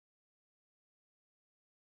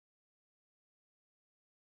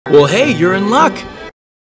Well, hey, you're in luck.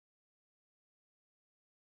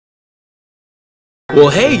 Well,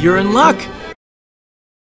 hey, you're in luck.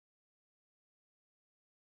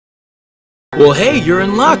 Well, hey, you're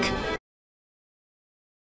in luck.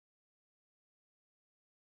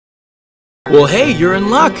 Well, hey, you're in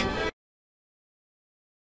luck.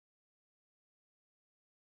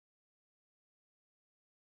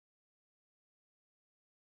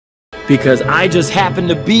 Because I just happen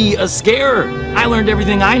to be a scarer. I learned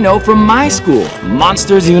everything I know from my school,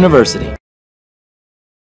 Monsters University.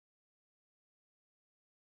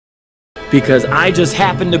 Because I just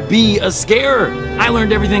happen to be a scarer. I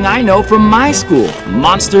learned everything I know from my school,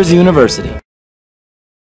 Monsters University.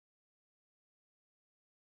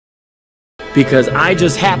 Because I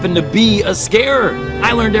just happen to be a scarer.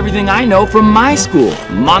 I learned everything I know from my school,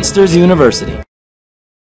 Monsters University.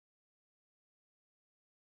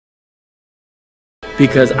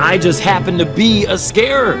 Because I just happen to be a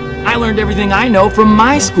scarer. I learned everything I know from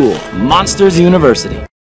my school, Monsters University.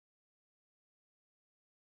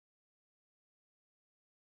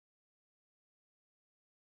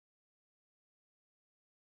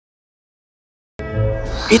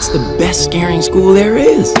 It's the best scaring school there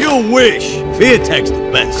is. You wish! Fear Tech's the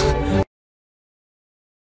best.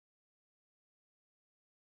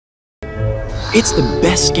 It's the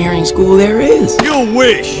best scaring school there is. You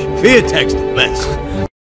wish! Fear Tech's the best.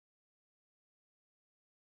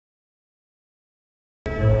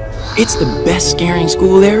 It's the best scaring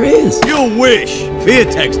school there is. You wish! Fear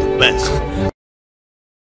Tech's the best.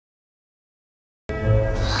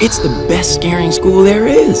 It's the best scaring school there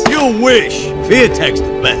is. You wish! Fear Tech's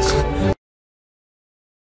the best.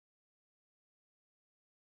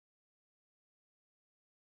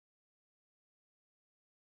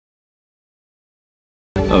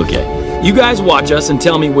 Okay, you guys watch us and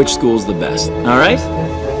tell me which school's the best, alright?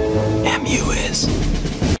 MU is.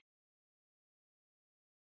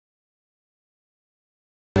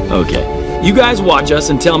 Okay, you guys watch us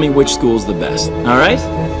and tell me which school's the best, alright?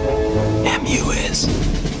 MU is.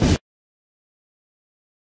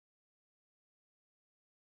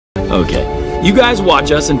 Okay, you guys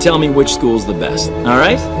watch us and tell me which school's the best,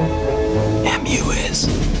 alright? MU is.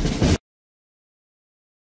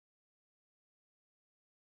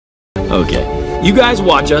 Okay, you guys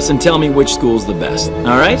watch us and tell me which school's the best,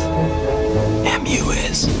 alright? MU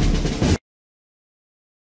is.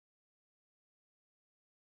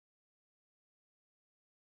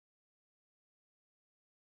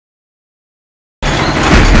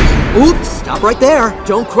 Oops, stop right there.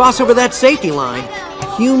 Don't cross over that safety line.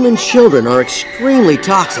 Human children are extremely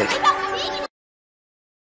toxic.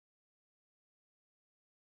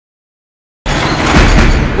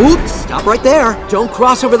 Oops, stop right there. Don't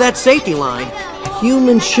cross over that safety line.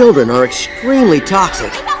 Human children are extremely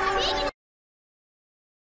toxic.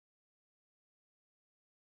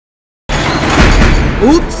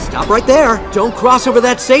 Oops, stop right there. Don't cross over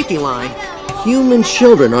that safety line. Human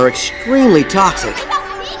children are extremely toxic.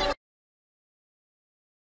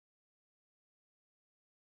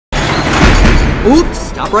 Oops,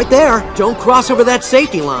 stop right there. Don't cross over that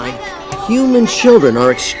safety line. Human children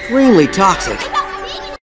are extremely toxic.